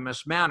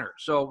 autonomous manner.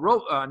 So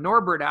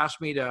Norbert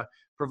asked me to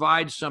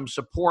provide some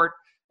support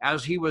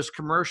as he was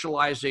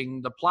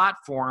commercializing the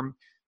platform.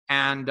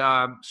 And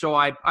so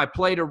I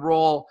played a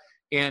role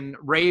in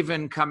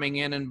Raven coming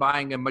in and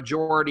buying a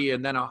majority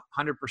and then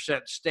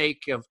 100%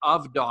 stake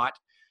of DOT.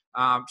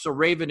 So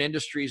Raven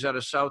Industries out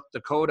of South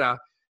Dakota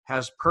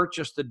has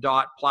purchased the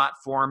DOT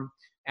platform.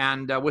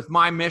 And with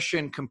my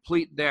mission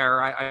complete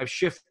there, I've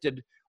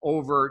shifted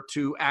over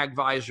to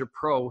AgVisor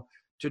Pro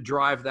to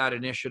drive that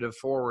initiative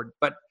forward.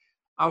 But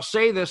I'll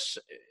say this,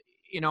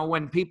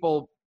 when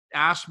people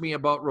ask me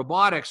about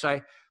robotics,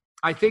 I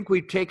think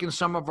we've taken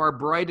some of our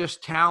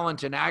brightest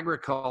talent in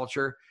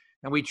agriculture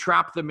and we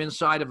trap them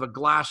inside of a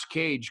glass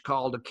cage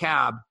called a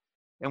cab.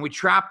 And we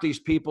trap these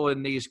people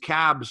in these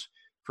cabs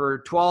for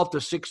 12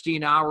 to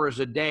 16 hours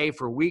a day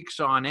for weeks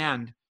on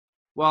end.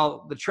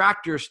 Well, the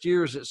tractor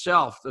steers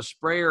itself. The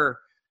sprayer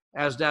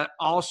has that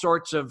all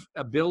sorts of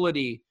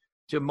ability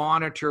to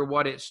monitor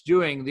what it's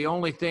doing. The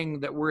only thing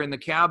that we're in the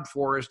cab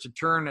for is to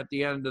turn at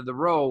the end of the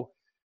row.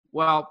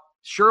 Well,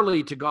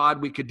 surely to God,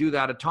 we could do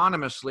that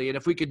autonomously. And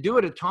if we could do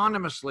it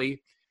autonomously,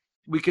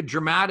 we could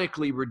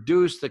dramatically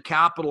reduce the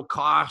capital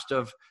cost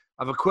of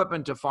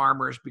equipment to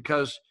farmers,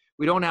 because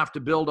we don't have to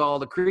build all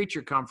the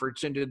creature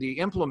comforts into the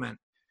implement.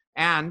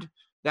 And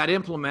that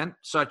implement,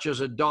 such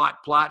as a DOT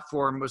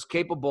platform, was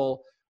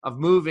capable of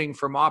moving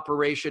from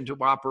operation to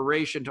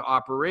operation to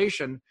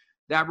operation.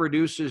 That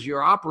reduces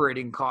your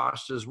operating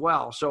costs as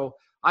well. So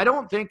I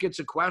don't think it's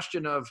a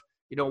question of,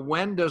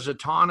 when does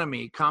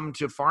autonomy come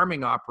to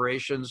farming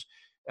operations?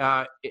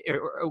 A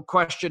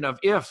question of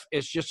if.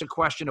 It's just a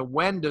question of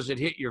when does it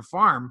hit your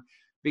farm,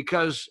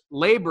 because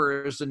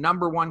labor is the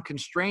number one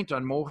constraint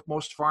on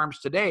most farms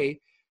today.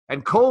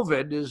 And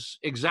COVID is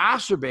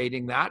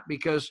exacerbating that,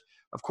 because,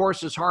 of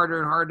course, it's harder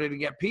and harder to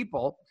get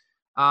people,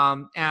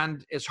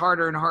 and it's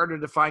harder and harder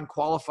to find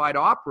qualified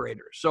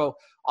operators. So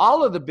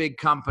all of the big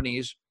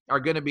companies are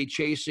going to be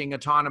chasing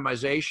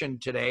autonomization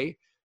today,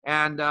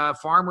 and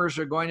farmers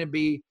are going to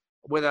be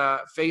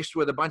faced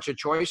with a bunch of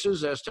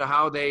choices as to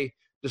how they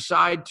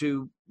decide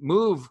to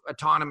move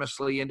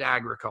autonomously into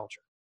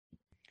agriculture.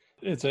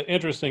 It's an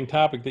interesting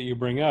topic that you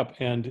bring up.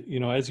 And,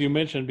 as you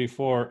mentioned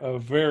before, a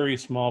very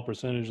small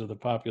percentage of the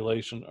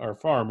population are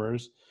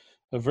farmers.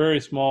 A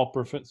very small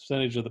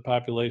percentage of the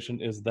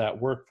population is that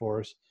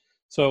workforce.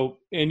 So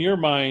in your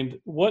mind,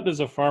 what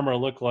does a farmer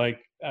look like,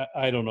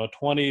 I don't know,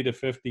 20 to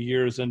 50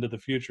 years into the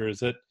future?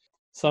 Is it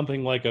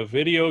something like a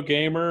video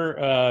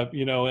gamer,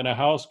 in a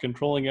house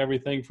controlling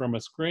everything from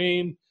a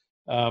screen,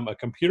 a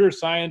computer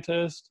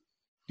scientist?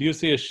 Do you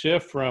see a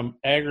shift from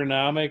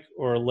agronomic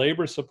or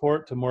labor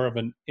support to more of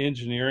an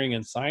engineering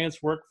and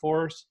science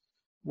workforce?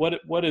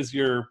 What is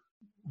your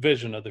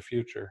vision of the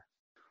future?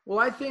 Well,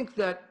 I think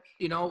that,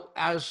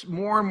 as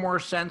more and more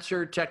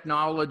sensor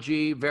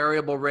technology,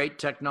 variable rate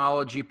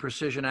technology,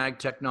 precision ag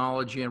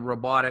technology, and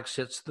robotics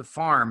hits the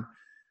farm,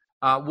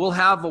 we'll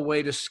have a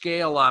way to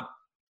scale up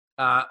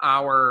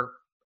our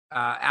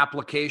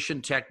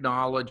application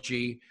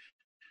technology,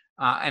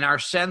 and our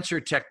sensor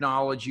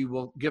technology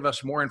will give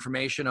us more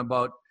information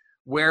about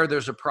where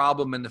there's a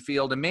problem in the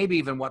field and maybe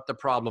even what the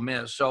problem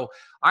is. So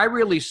I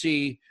really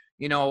see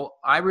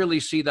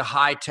the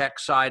high-tech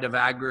side of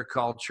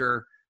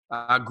agriculture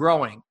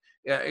growing.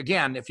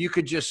 Again, if you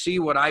could just see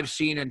what I've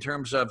seen in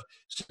terms of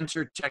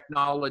sensor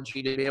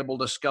technology to be able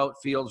to scout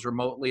fields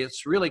remotely,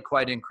 it's really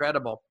quite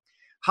incredible.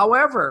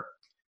 However,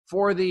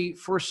 for the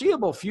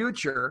foreseeable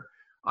future,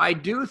 I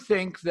do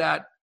think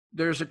that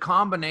there's a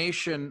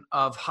combination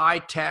of high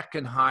tech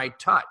and high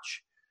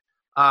touch.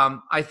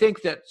 I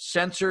think that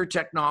sensor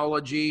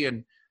technology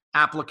and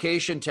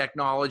application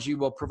technology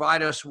will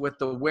provide us with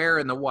the where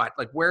and the what.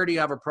 Like, where do you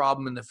have a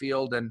problem in the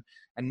field, and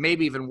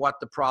maybe even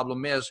what the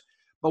problem is.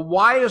 But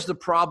why is the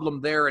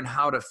problem there and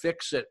how to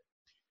fix it?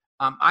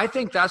 I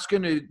think that's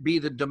going to be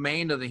the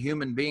domain of the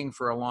human being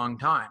for a long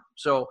time.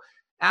 So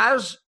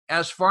as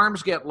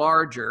farms get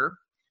larger,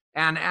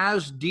 and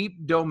as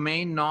deep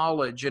domain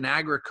knowledge in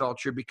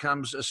agriculture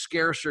becomes a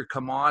scarcer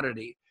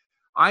commodity,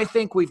 I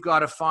think we've got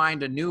to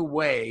find a new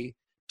way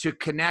to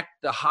connect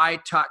the high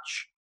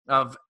touch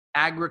of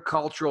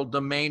agricultural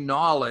domain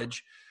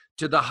knowledge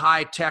to the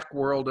high tech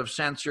world of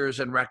sensors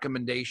and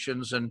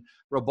recommendations and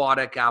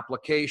robotic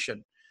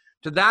application.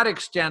 To that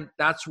extent,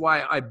 that's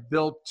why I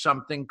built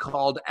something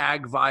called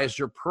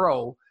AgVisor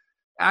Pro.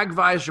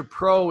 AgVisor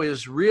Pro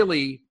is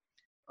really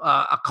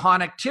a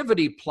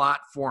connectivity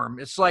platform.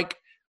 It's like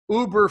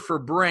Uber for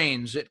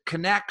brains. It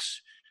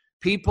connects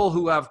people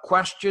who have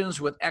questions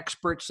with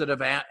experts that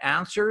have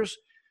answers,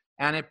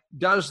 and it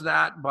does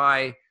that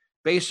by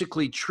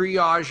basically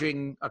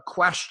triaging a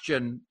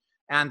question,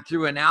 and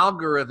through an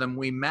algorithm,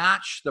 we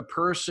match the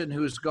person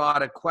who's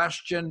got a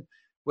question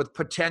with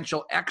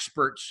potential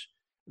experts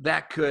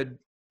that could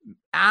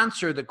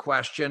answer the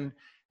question,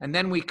 and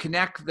then we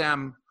connect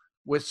them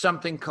with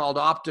something called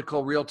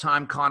optical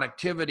real-time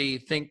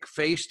connectivity, think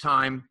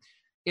FaceTime,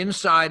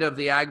 inside of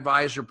the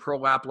AgVisor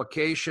Pro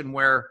application,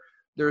 where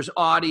there's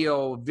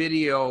audio,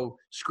 video,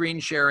 screen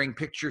sharing,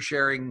 picture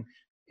sharing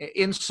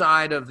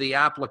inside of the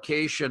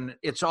application.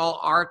 It's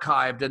all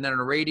archived, and then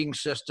a rating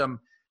system,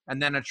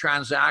 and then a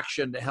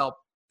transaction to help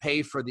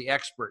pay for the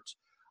experts.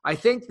 I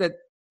think that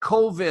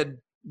COVID,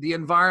 the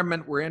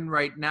environment we're in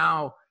right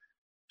now,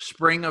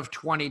 spring of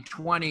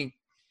 2020,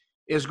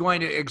 is going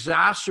to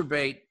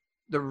exacerbate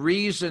the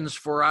reasons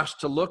for us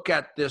to look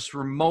at this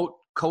remote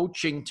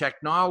coaching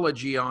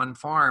technology on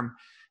farm.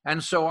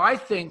 And so I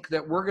think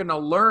that we're going to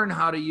learn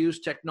how to use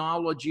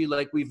technology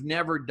like we've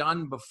never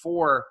done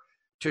before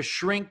to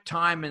shrink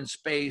time and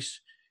space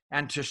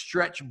and to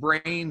stretch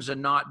brains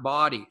and not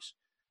bodies.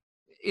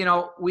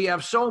 We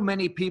have so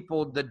many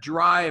people that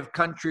drive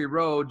country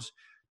roads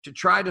to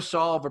try to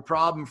solve a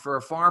problem for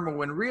a farmer,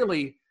 when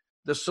really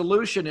the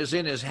solution is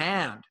in his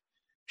hand.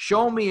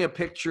 Show me a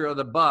picture of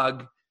the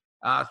bug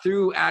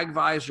through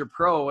AgVisor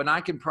Pro, and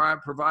I can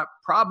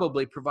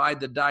probably provide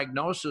the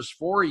diagnosis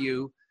for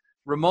you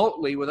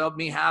remotely without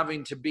me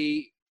having to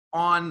be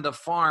on the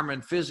farm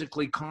and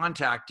physically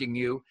contacting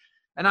you.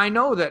 And I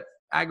know that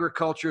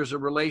agriculture is a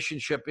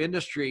relationship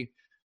industry.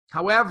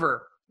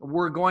 However,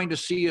 we're going to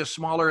see a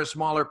smaller and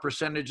smaller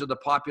percentage of the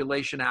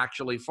population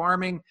actually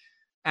farming,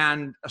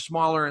 and a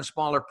smaller and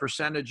smaller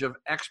percentage of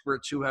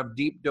experts who have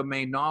deep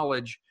domain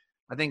knowledge.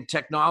 I think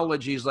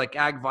technologies like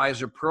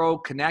AgVisor Pro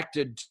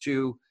connected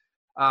to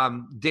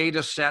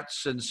data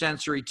sets and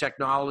sensory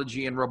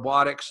technology and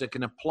robotics that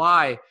can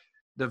apply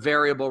the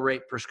variable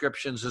rate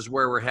prescriptions is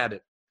where we're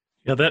headed.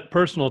 Yeah, that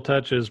personal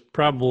touch is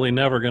probably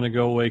never going to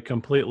go away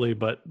completely,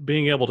 but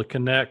being able to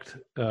connect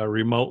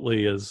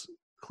remotely is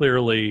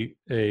clearly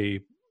a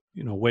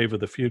wave of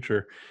the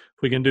future.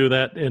 If we can do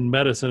that in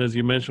medicine, as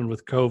you mentioned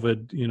with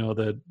COVID,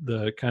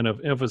 the kind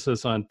of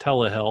emphasis on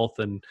telehealth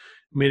and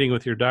meeting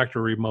with your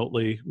doctor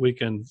remotely, we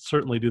can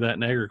certainly do that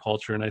in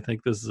agriculture. And I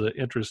think this is an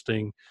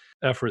interesting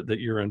effort that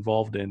you're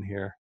involved in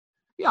here.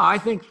 Yeah, I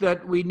think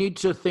that we need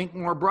to think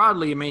more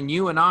broadly. I mean,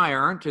 you and I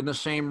aren't in the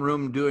same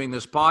room doing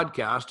this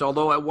podcast,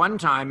 although at one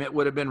time it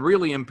would have been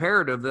really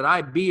imperative that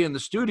I be in the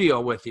studio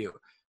with you.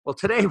 Well,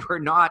 today we're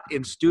not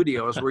in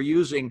studios. We're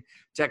using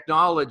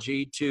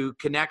technology to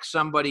connect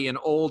somebody in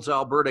Olds,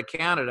 Alberta,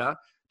 Canada,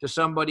 to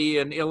somebody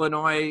in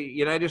Illinois,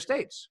 United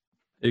States.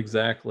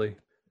 Exactly.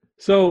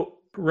 So,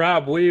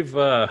 Rob, we've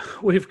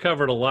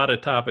covered a lot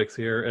of topics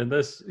here, and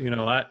this,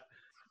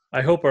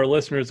 I hope our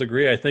listeners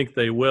agree. I think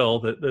they will,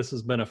 that this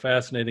has been a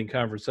fascinating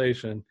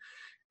conversation.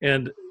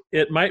 And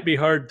it might be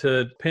hard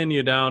to pin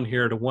you down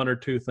here to one or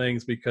two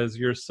things because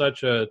you're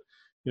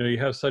you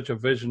have such a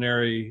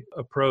visionary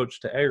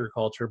approach to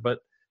agriculture. But,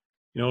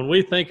 when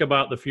we think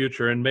about the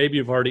future, and maybe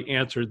you've already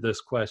answered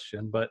this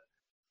question, but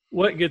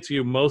what gets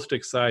you most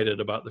excited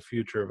about the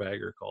future of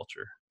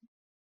agriculture?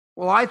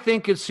 Well, I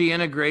think it's the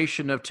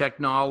integration of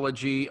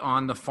technology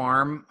on the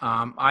farm.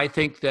 I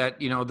think that,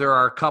 there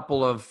are a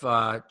couple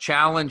of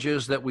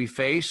challenges that we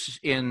face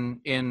in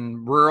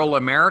rural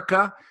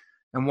America.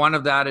 And one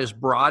of that is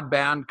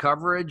broadband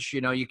coverage.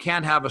 You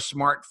can't have a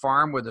smart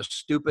farm with a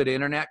stupid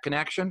internet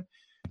connection.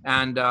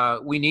 And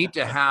we need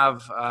to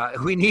have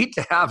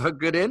a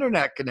good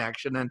internet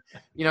connection. And,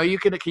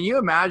 can you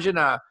imagine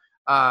a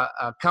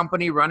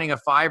company running a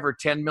 $5 or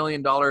 $10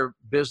 million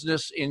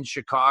business in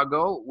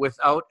Chicago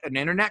without an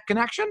internet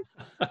connection?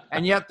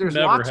 And yet there's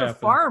lots of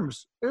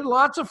farms. There's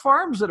lots of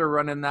farms that are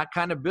running that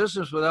kind of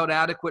business without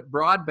adequate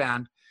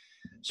broadband.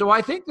 So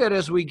I think that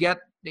as we get,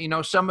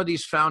 some of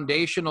these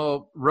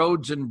foundational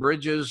roads and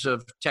bridges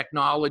of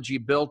technology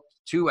built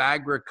to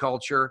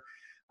agriculture,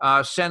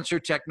 sensor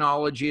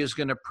technology is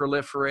going to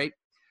proliferate.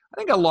 I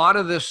think a lot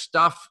of this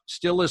stuff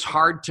still is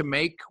hard to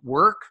make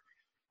work.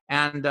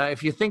 And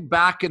if you think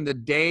back in the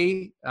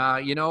day,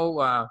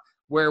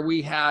 where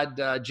we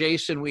had,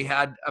 Jason, we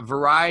had a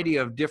variety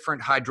of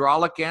different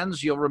hydraulic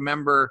ends. You'll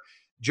remember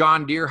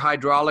John Deere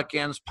hydraulic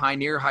ends,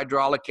 Pioneer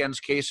hydraulic ends,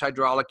 Case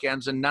hydraulic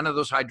ends, and none of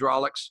those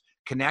hydraulics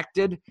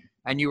connected.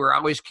 And you were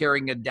always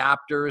carrying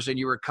adapters, and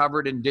you were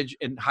covered in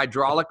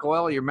hydraulic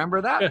oil. You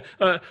remember that?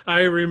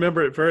 I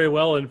remember it very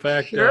well. In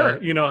fact, sure.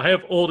 I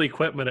have old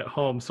equipment at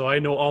home, so I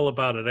know all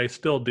about it. I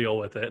still deal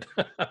with it.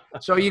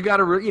 So you got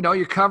to,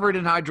 you're covered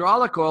in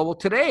hydraulic oil. Well,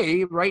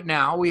 today, right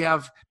now, we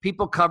have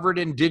people covered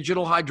in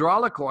digital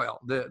hydraulic oil.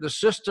 The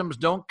systems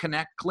don't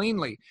connect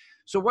cleanly.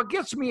 So what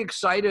gets me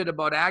excited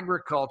about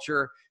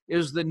agriculture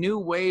is the new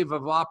wave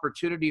of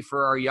opportunity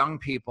for our young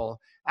people.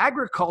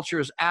 Agriculture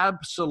is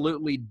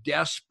absolutely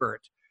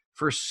desperate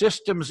for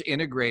systems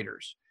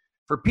integrators,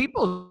 for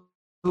people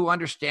who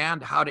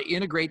understand how to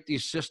integrate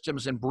these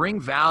systems and bring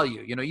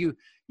value.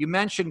 You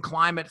mentioned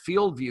Climate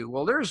Field View.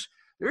 Well, there's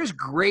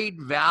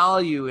great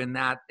value in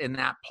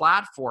that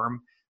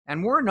platform,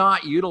 and we're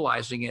not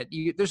utilizing it.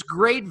 There's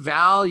great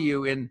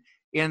value in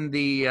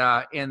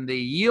the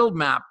yield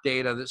map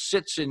data that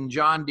sits in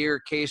John Deere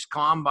Case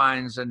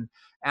combines,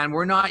 and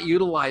we're not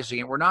utilizing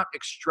it. We're not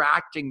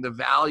extracting the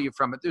value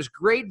from it. There's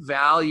great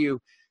value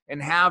in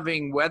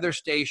having weather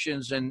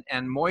stations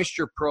and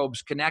moisture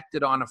probes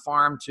connected on a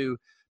farm to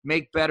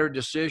make better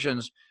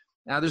decisions.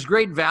 Now, there's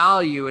great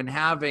value in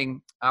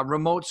having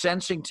remote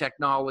sensing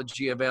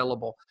technology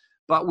available,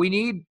 but we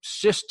need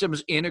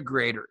systems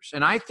integrators.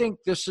 And I think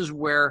this is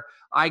where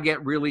I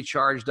get really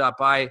charged up.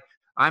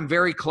 I'm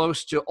very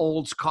close to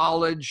Olds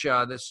College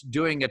that's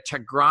doing a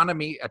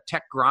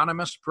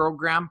techgronomist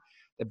program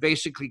that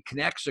basically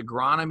connects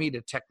agronomy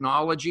to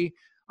technology.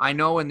 I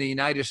know in the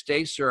United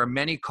States, there are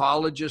many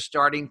colleges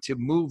starting to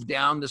move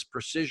down this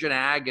precision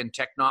ag and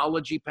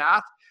technology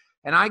path.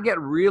 And I get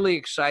really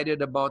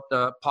excited about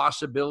the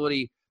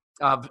possibility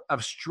of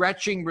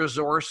stretching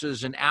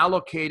resources and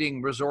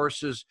allocating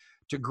resources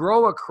to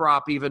grow a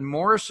crop even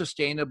more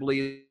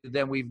sustainably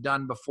than we've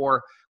done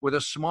before, with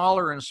a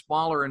smaller and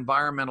smaller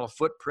environmental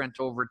footprint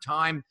over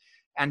time,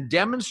 and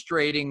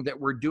demonstrating that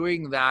we're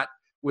doing that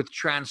with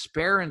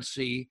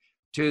transparency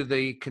to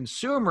the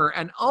consumer,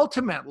 and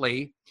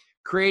ultimately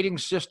creating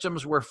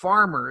systems where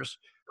farmers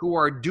who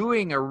are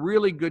doing a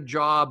really good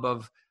job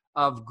of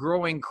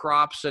growing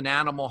crops and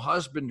animal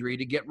husbandry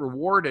to get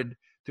rewarded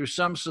through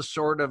some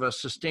sort of a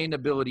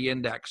sustainability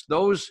index.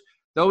 Those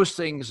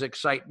things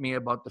excite me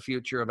about the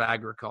future of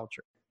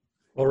agriculture.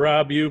 Well,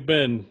 Rob, you've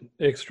been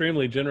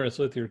extremely generous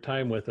with your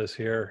time with us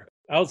here.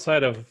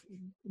 Outside of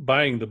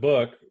buying the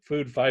book,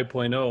 Food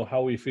 5.0,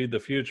 How We Feed the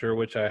Future,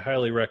 which I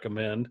highly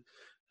recommend.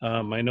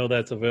 I know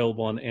that's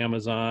available on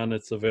Amazon.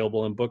 It's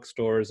available in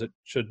bookstores. It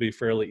should be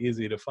fairly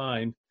easy to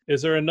find.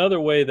 Is there another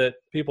way that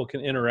people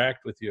can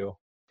interact with you?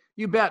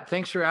 You bet.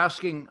 Thanks for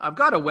asking. I've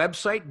got a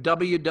website,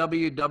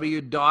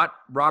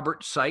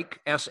 www.robertsyke,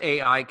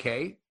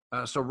 S-A-I-K.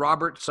 So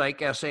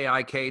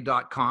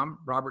robertsyke.com,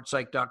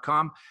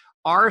 robertsyke.com.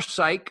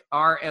 rsyke,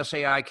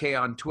 R-S-A-I-K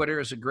on Twitter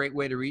is a great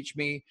way to reach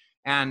me.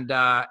 And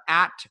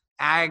at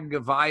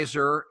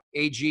Agvisor,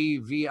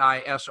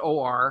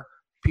 AGVISOR,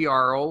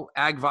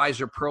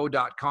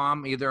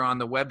 agvisorpro.com, either on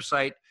the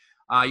website.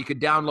 You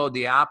could download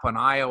the app on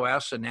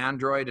iOS and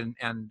Android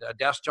and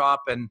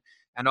desktop, and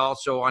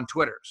also on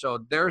Twitter.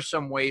 So there's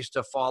some ways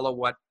to follow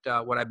what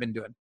I've been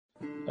doing.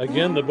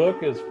 Again, the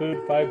book is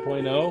Food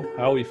 5.0,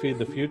 How We Feed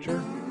the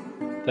Future.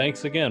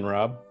 Thanks again,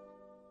 Rob.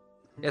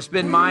 It's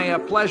been my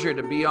pleasure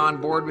to be on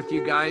board with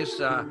you guys.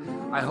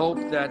 I hope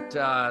that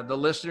the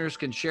listeners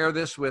can share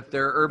this with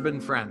their urban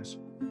friends.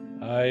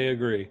 I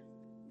agree.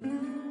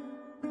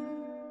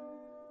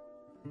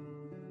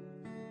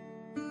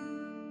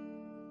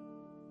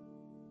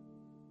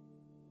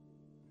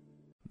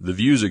 The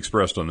views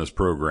expressed on this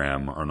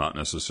program are not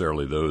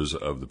necessarily those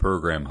of the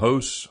program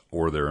hosts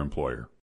or their employer.